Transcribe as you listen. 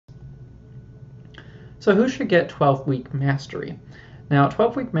So who should get 12-week mastery? Now,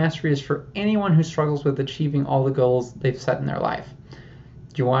 12-week mastery is for anyone who struggles with achieving all the goals they've set in their life.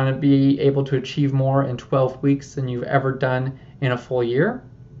 Do you want to be able to achieve more in 12 weeks than you've ever done in a full year?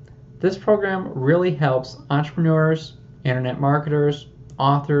 This program really helps entrepreneurs, internet marketers,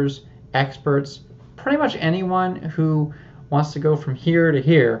 authors, experts, pretty much anyone who wants to go from here to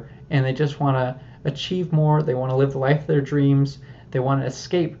here and they just want to achieve more, they want to live the life of their dreams, they want to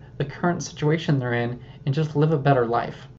escape the current situation they're in and just live a better life.